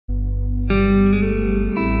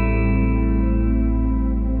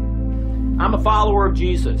I'm a follower of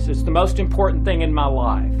Jesus. It's the most important thing in my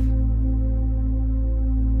life.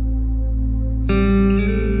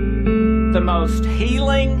 The most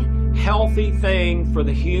healing, healthy thing for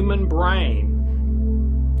the human brain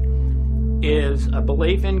is a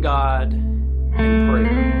belief in God and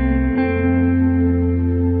prayer.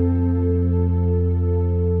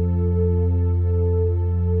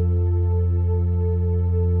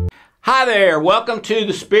 Hi there, welcome to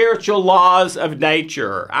the Spiritual Laws of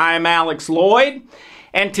Nature. I'm Alex Lloyd,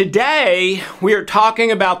 and today we are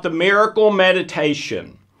talking about the miracle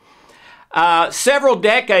meditation. Several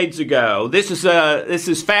decades ago, this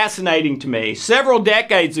is fascinating to me. Several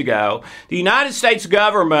decades ago, the United States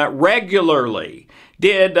government regularly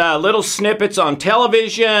did little snippets on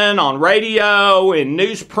television, on radio, in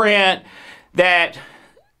newsprint that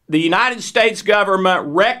the United States government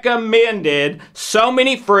recommended so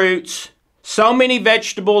many fruits, so many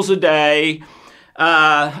vegetables a day,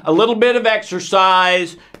 a little bit of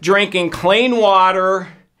exercise, drinking clean water,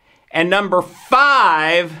 and number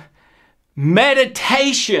 5,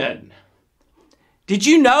 meditation. Did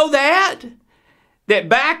you know that? That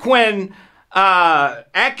back when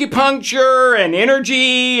acupuncture and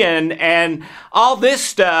energy and all this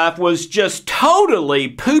stuff was just totally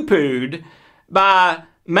poo-pooed by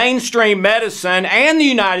mainstream medicine and the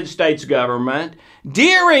United States government,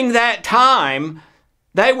 during that time,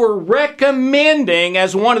 they were recommending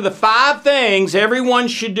as one of the 5 things everyone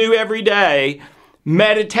should do every day,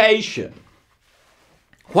 meditation.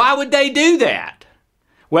 Why would they do that?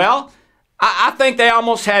 Well, I think they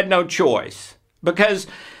almost had no choice, because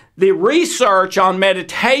the research on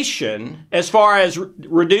meditation, as far as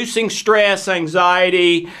reducing stress,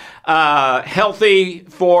 anxiety, healthy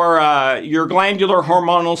for your glandular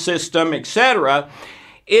hormonal system, etc.,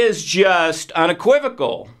 is just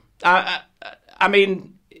unequivocal. I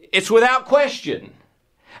mean, it's without question.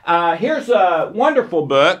 Here's a wonderful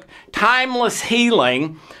book, Timeless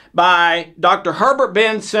Healing, by Dr. Herbert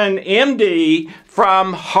Benson, MD,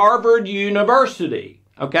 from Harvard University.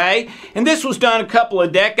 Okay? And this was done a couple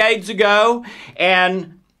of decades ago,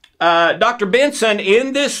 and Dr. Benson,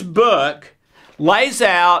 in this book, lays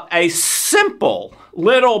out a simple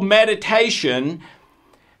little meditation.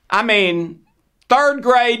 I mean, 3rd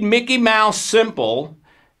grade Mickey Mouse simple.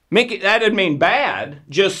 Mickey, that didn't mean bad,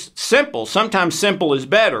 just simple. Sometimes simple is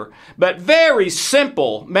better. But very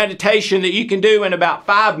simple meditation that you can do in about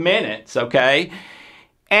 5 minutes, okay?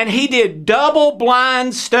 And he did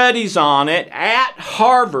double-blind studies on it at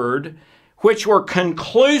Harvard, which were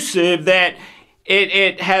conclusive that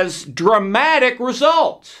it has dramatic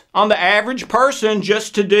results on the average person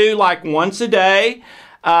just to do like once a day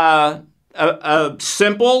a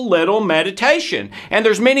simple little meditation. And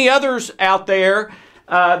there's many others out there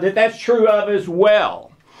that's true of as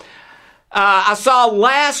well. I saw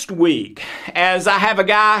last week, as I have a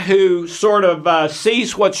guy who sort of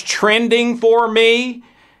sees what's trending for me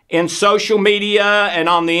in social media and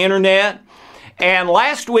on the internet, and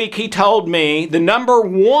last week he told me the number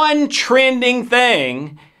 1 trending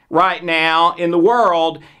thing right now in the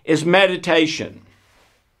world is meditation.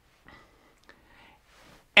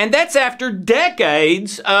 And that's after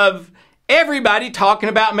decades of everybody talking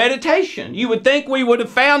about meditation. You would think we would have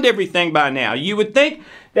found everything by now. You would think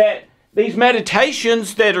that these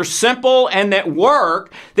meditations that are simple and that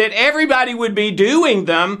work, that everybody would be doing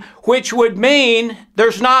them, which would mean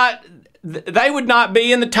they would not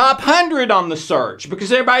be in the top 100 on the search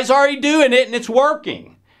because everybody's already doing it and it's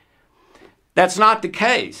working. That's not the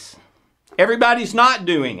case. Everybody's not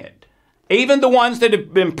doing it. Even the ones that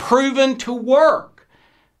have been proven to work,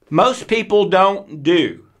 most people don't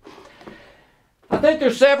do. I think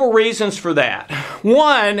there's several reasons for that.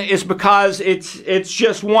 One is because it's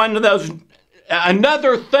just one of those,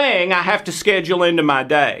 another thing I have to schedule into my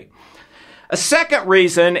day. A second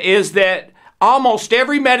reason is that almost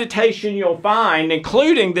every meditation you'll find,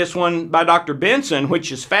 including this one by Dr. Benson,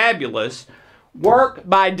 which is fabulous, work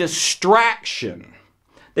by distraction.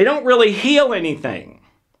 They don't really heal anything.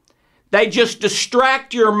 They just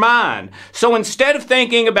distract your mind. So instead of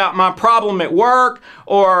thinking about my problem at work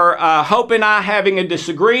or Hope and I having a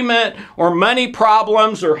disagreement or money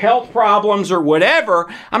problems or health problems or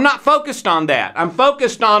whatever, I'm not focused on that. I'm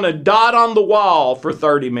focused on a dot on the wall for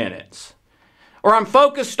 30 minutes. Or I'm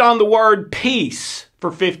focused on the word peace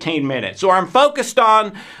for 15 minutes. Or I'm focused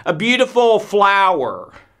on a beautiful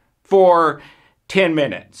flower for 10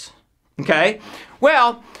 minutes. Okay?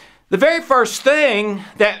 Well, the very first thing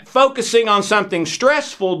that focusing on something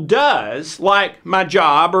stressful does, like my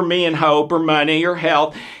job or me and Hope or money or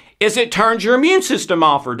health, is it turns your immune system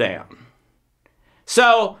off or down.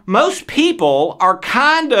 So most people are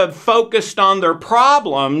kind of focused on their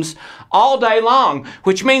problems all day long,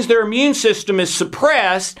 which means their immune system is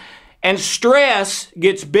suppressed and stress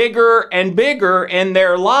gets bigger and bigger in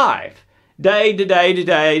their life, day to day to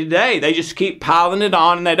day to day. They just keep piling it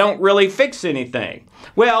on and they don't really fix anything.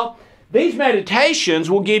 Well, these meditations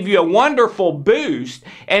will give you a wonderful boost,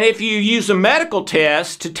 and if you use a medical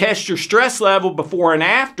test to test your stress level before and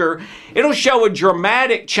after, it'll show a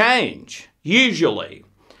dramatic change, usually.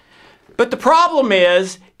 But the problem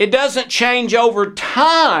is, it doesn't change over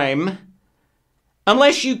time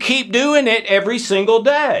unless you keep doing it every single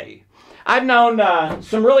day. I've known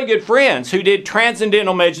some really good friends who did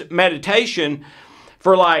transcendental meditation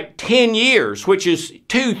for like 10 years, which is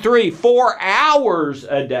 2, 3, 4 hours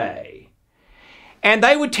a day. And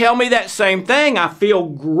they would tell me that same thing. I feel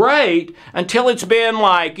great until it's been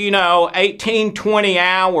like, 18, 20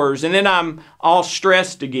 hours, and then I'm all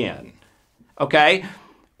stressed again. Okay?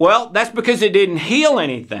 Well, that's because it didn't heal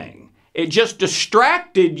anything. It just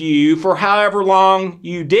distracted you for however long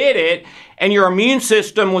you did it, and your immune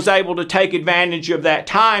system was able to take advantage of that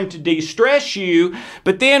time to de-stress you.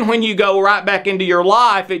 But then when you go right back into your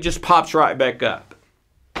life, it just pops right back up.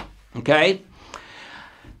 Okay?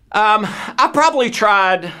 I probably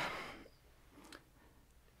tried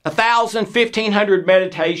 1,000, 1,500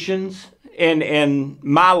 meditations in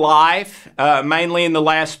my life, mainly in the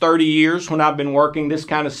last 30 years when I've been working this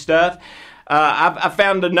kind of stuff. I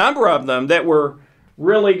found a number of them that were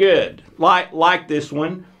really good, like this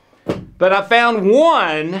one. But I found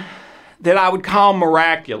one that I would call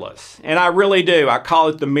miraculous, and I really do. I call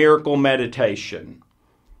it the miracle meditation.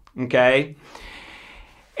 Okay?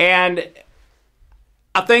 And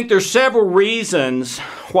I think there's several reasons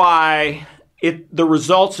why the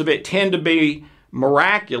results of it tend to be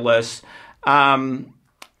miraculous. One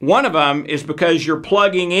of them is because you're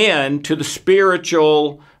plugging in to the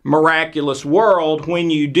spiritual, miraculous world when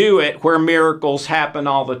you do it, where miracles happen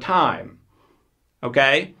all the time.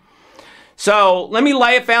 Okay? So let me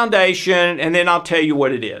lay a foundation, and then I'll tell you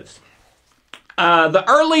what it is. The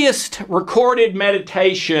earliest recorded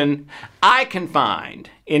meditation I can find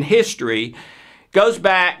in history goes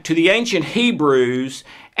back to the ancient Hebrews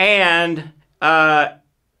and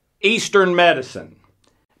Eastern medicine.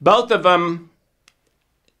 Both of them,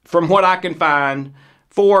 from what I can find,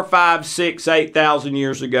 4, 5, 6, 8,000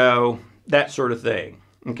 years ago, that sort of thing.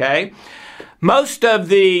 Okay? Most of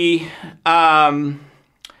the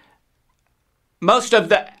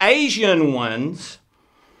Asian ones,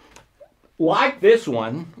 like this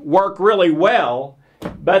one, work really well,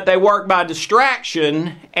 but they work by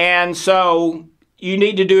distraction, and so you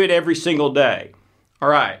need to do it every single day. All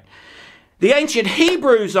right. The ancient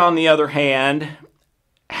Hebrews, on the other hand,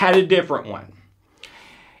 had a different one.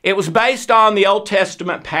 It was based on the Old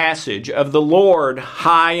Testament passage of the Lord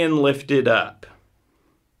high and lifted up.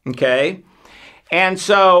 Okay? And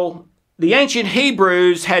so the ancient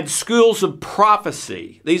Hebrews had schools of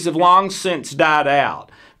prophecy. These have long since died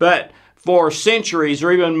out. But for centuries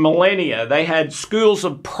or even millennia, they had schools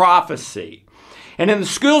of prophecy. And in the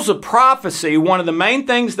schools of prophecy, one of the main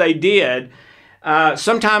things they did,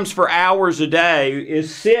 sometimes for hours a day,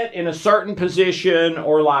 is sit in a certain position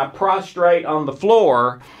or lie prostrate on the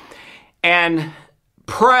floor and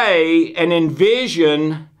pray and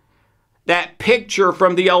envision that picture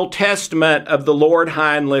from the Old Testament of the Lord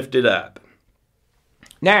high and lifted up.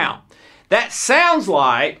 Now, that sounds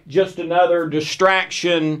like just another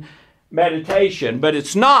distraction meditation, but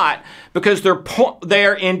it's not, because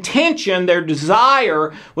their intention, their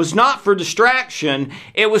desire was not for distraction.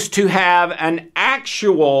 It was to have an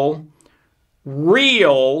actual,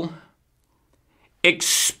 real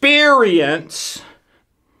experience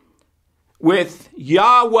with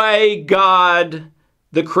Yahweh God,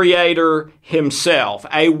 the Creator Himself.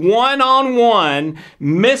 A one-on-one,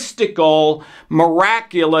 mystical,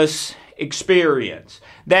 miraculous experience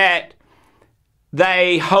that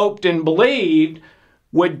they hoped and believed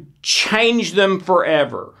would change them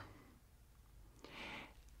forever.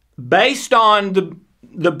 Based on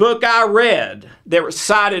the book I read, that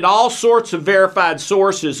cited all sorts of verified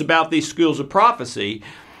sources about these schools of prophecy,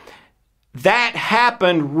 that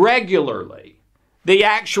happened regularly. The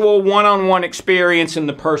actual one-on-one experience and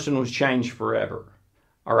the person was changed forever.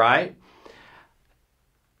 All right?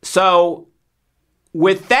 So,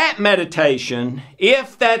 with that meditation,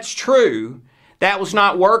 if that's true, that was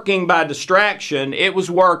not working by distraction. It was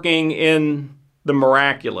working in the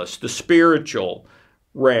miraculous, the spiritual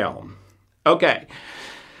realm. Okay,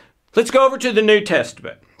 let's go over to the New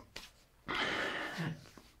Testament.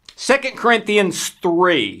 2 Corinthians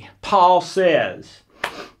 3, Paul says,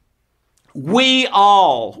 we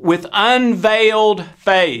all, with unveiled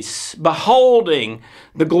face, beholding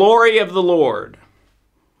the glory of the Lord.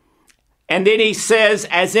 And then he says,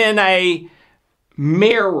 as in a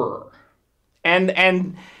mirror.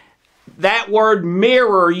 And that word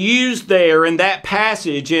mirror used there in that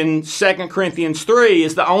passage in 2 Corinthians 3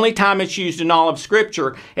 is the only time it's used in all of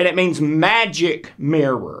Scripture, and it means magic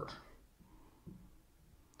mirror.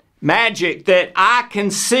 Magic, that I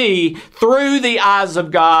can see through the eyes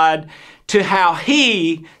of God to how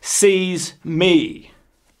He sees me.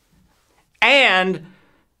 And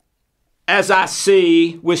as I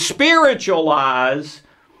see with spiritual eyes,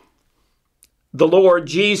 the Lord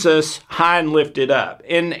Jesus high and lifted up.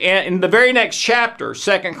 In the very next chapter,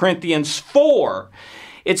 2 Corinthians 4,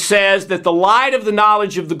 it says that the light of the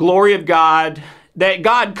knowledge of the glory of God, that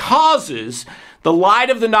God causes the light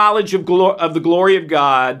of the knowledge of the glory of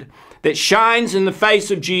God that shines in the face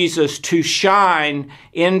of Jesus to shine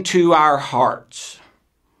into our hearts.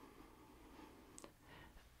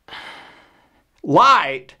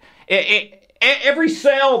 Light, every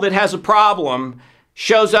cell that has a problem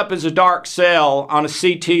shows up as a dark cell on a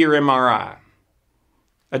CT or MRI.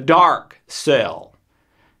 A dark cell.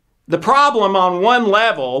 The problem on one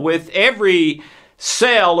level with every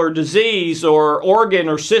cell or disease or organ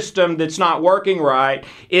or system that's not working right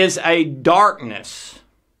is a darkness.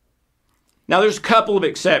 Now there's a couple of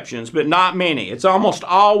exceptions, but not many. It's almost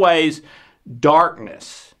always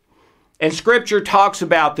darkness. And Scripture talks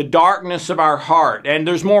about the darkness of our heart. And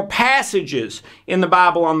there's more passages in the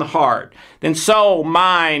Bible on the heart than soul,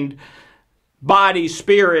 mind, body,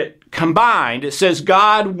 spirit combined. It says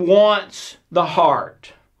God wants the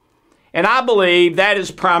heart. And I believe that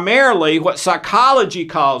is primarily what psychology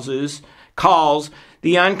calls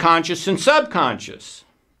the unconscious and subconscious.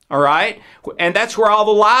 All right? And that's where all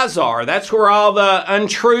the lies are. That's where all the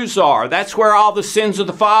untruths are. That's where all the sins of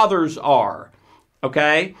the fathers are.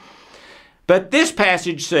 Okay? But this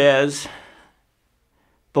passage says,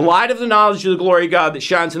 the light of the knowledge of the glory of God that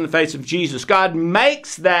shines in the face of Jesus. God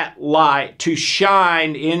makes that light to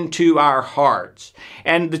shine into our hearts.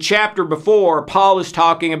 And the chapter before, Paul is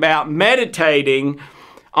talking about meditating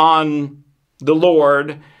on the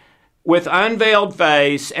Lord with unveiled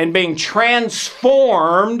face and being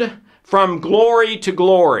transformed from glory to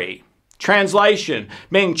glory. Translation,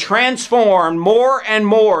 being transformed more and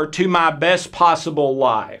more to my best possible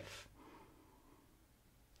life.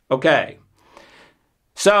 Okay,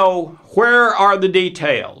 so where are the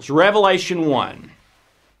details? Revelation 1.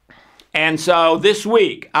 And so this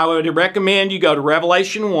week, I would recommend you go to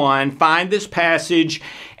Revelation 1, find this passage,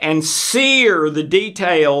 and sear the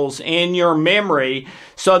details in your memory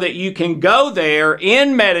so that you can go there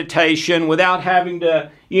in meditation without having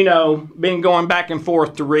to, been going back and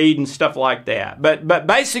forth to read and stuff like that. But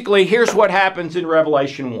basically, here's what happens in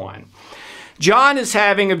Revelation 1. John is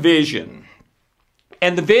having a vision.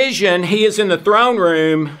 And the vision, he is in the throne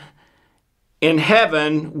room in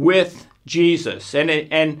heaven with Jesus. And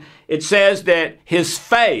it says that his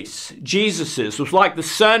face, Jesus's, was like the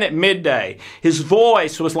sun at midday. His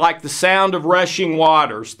voice was like the sound of rushing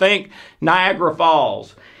waters. Think Niagara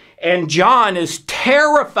Falls. And John is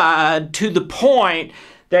terrified to the point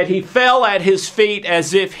that he fell at his feet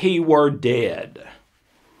as if he were dead.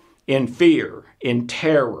 In fear, in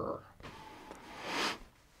terror.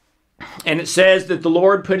 And it says that the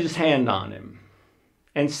Lord put his hand on him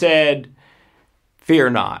and said,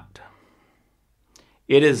 "Fear not.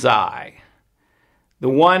 It is I, the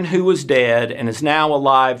one who was dead and is now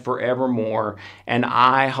alive forevermore, and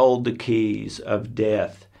I hold the keys of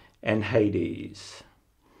death and Hades."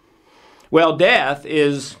 Well, death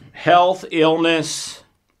is health, illness,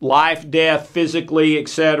 life, death, physically,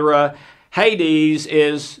 etc. Hades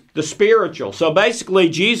is the spiritual. So basically,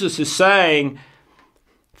 Jesus is saying,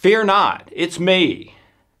 fear not, it's me.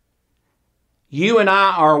 You and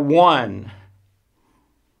I are one.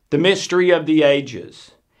 The mystery of the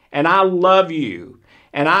ages. And I love you.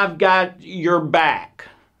 And I've got your back.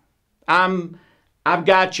 I've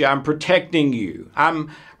got you. I'm protecting you. I'm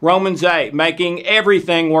Romans 8, making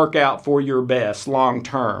everything work out for your best long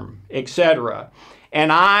term, etc.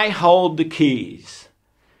 And I hold the keys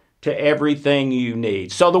to everything you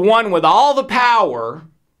need. So the one with all the power,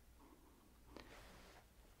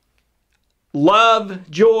 love,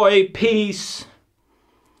 joy, peace,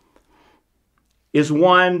 is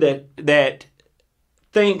one that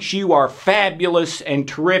thinks you are fabulous and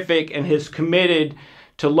terrific and has committed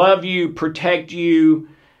to love you, protect you,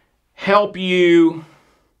 help you.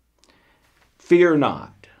 Fear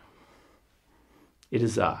not. It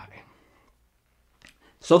is I.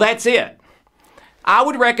 So that's it. I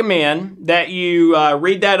would recommend that you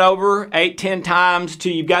read that over 8-10 times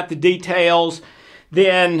till you've got the details.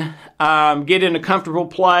 Then get in a comfortable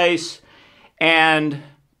place and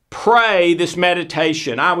pray this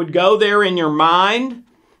meditation. I would go there in your mind,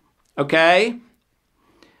 okay?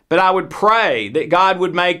 But I would pray that God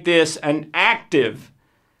would make this an active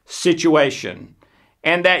situation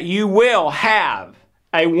and that you will have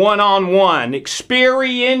a one-on-one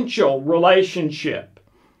experiential relationship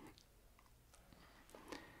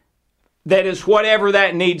that is whatever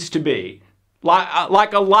that needs to be.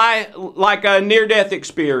 Like a near-death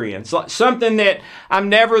experience, like something that I'm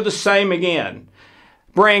never the same again.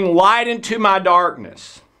 Bring light into my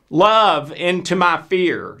darkness, love into my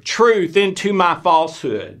fear, truth into my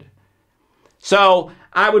falsehood. So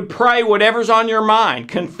I would pray whatever's on your mind.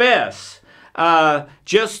 Confess.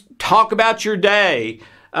 Just talk about your day,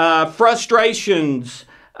 frustrations,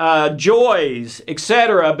 joys,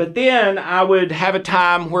 etc. But then I would have a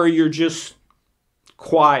time where you're just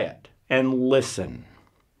quiet and listen.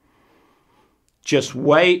 Just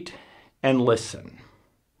wait and listen.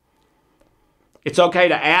 It's okay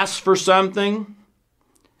to ask for something.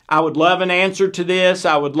 I would love an answer to this.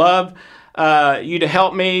 I would love you to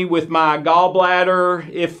help me with my gallbladder,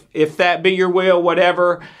 if that be your will,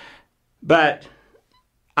 whatever. But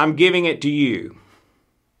I'm giving it to you.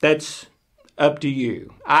 That's up to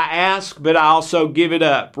you. I ask, but I also give it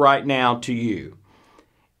up right now to you.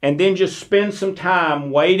 And then just spend some time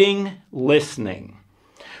waiting, listening.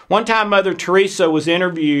 One time Mother Teresa was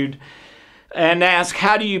interviewed and asked,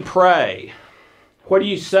 how do you pray? What do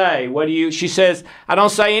you say? She says, I don't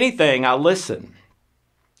say anything, I listen.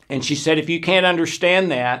 And she said, if you can't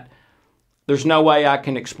understand that, there's no way I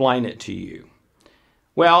can explain it to you.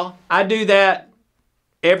 Well, I do that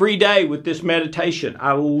every day with this meditation.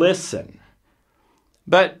 I listen.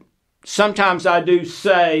 But sometimes I do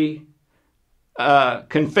say,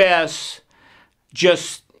 confess,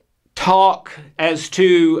 just talk as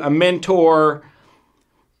to a mentor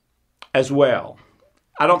as well.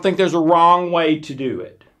 I don't think there's a wrong way to do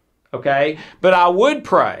it, okay? But I would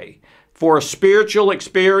pray for a spiritual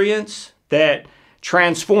experience that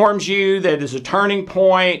transforms you, that is a turning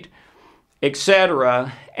point,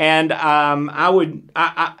 etc. And I would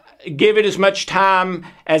give it as much time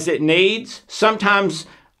as it needs. Sometimes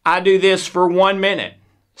I do this for 1 minute.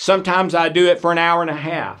 Sometimes I do it for an hour and a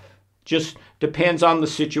half. Just depends on the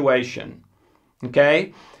situation.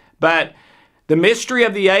 Okay? But the mystery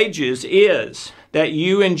of the ages is that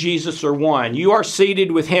you and Jesus are one. You are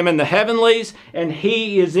seated with Him in the heavenlies, and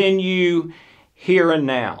He is in you here and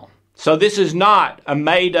now. So this is not a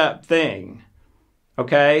made-up thing.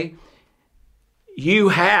 Okay? You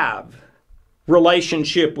have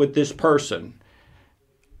relationship with this person.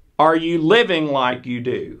 Are you living like you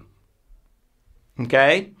do?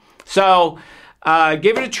 Okay? So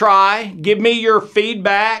give it a try. Give me your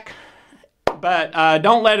feedback. But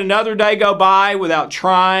don't let another day go by without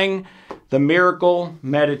trying the miracle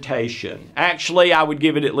meditation. Actually, I would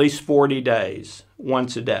give it at least 40 days,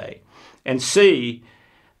 once a day, and see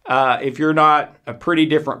if you're not a pretty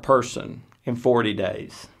different person in 40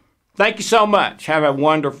 days. Thank you so much. Have a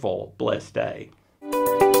wonderful, blessed day.